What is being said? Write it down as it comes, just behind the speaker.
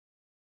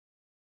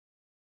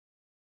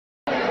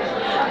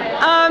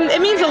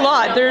It means a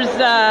lot. There's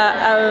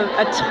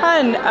a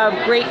ton of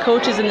great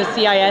coaches in the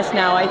CIS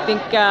now. I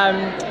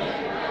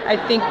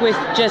think with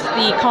just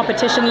the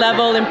competition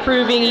level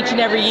improving each and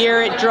every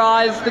year, it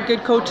draws the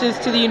good coaches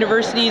to the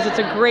universities. It's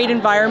a great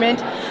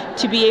environment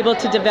to be able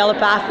to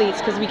develop athletes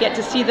because we get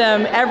to see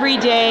them every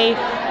day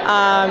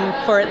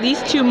for at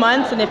least 2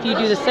 months, and if you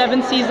do the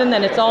 7 season,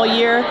 then it's all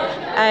year.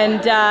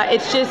 And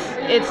it's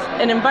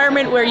an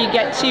environment where you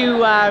get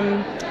to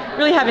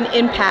really have an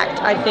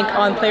impact, I think,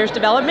 on players'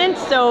 development.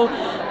 So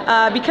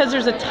because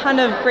there's a ton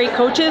of great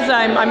coaches,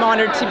 I'm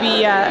honored to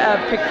be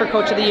picked for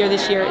Coach of the Year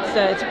this year.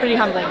 It's pretty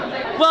humbling.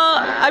 Well,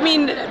 I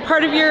mean,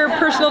 part of your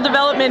personal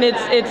development,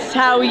 it's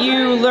how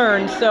you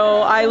learn.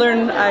 So I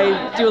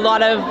do a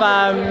lot of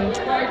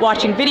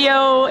watching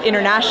video,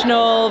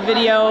 international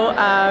video.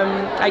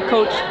 I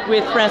coach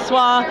with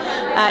Francois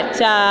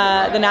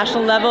at the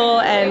national level,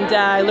 and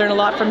I learn a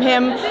lot from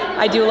him.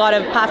 I do a lot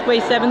of Pathway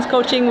Sevens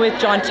coaching with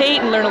John Tate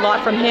and learn a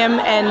lot from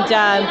him. And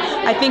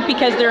I think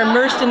because they're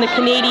immersed in the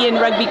Canadian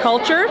rugby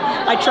culture,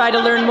 I try to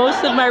learn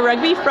most of my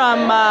rugby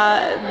from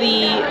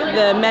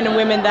the men and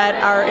women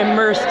that are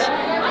immersed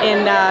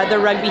in the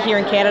rugby here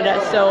in Canada.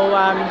 So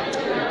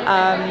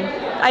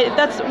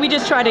we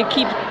just try to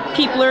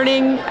keep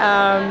learning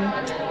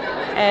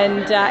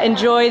and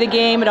enjoy the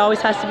game. It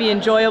always has to be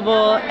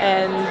enjoyable,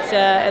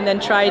 and then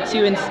try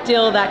to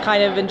instill that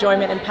kind of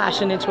enjoyment and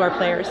passion into our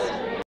players.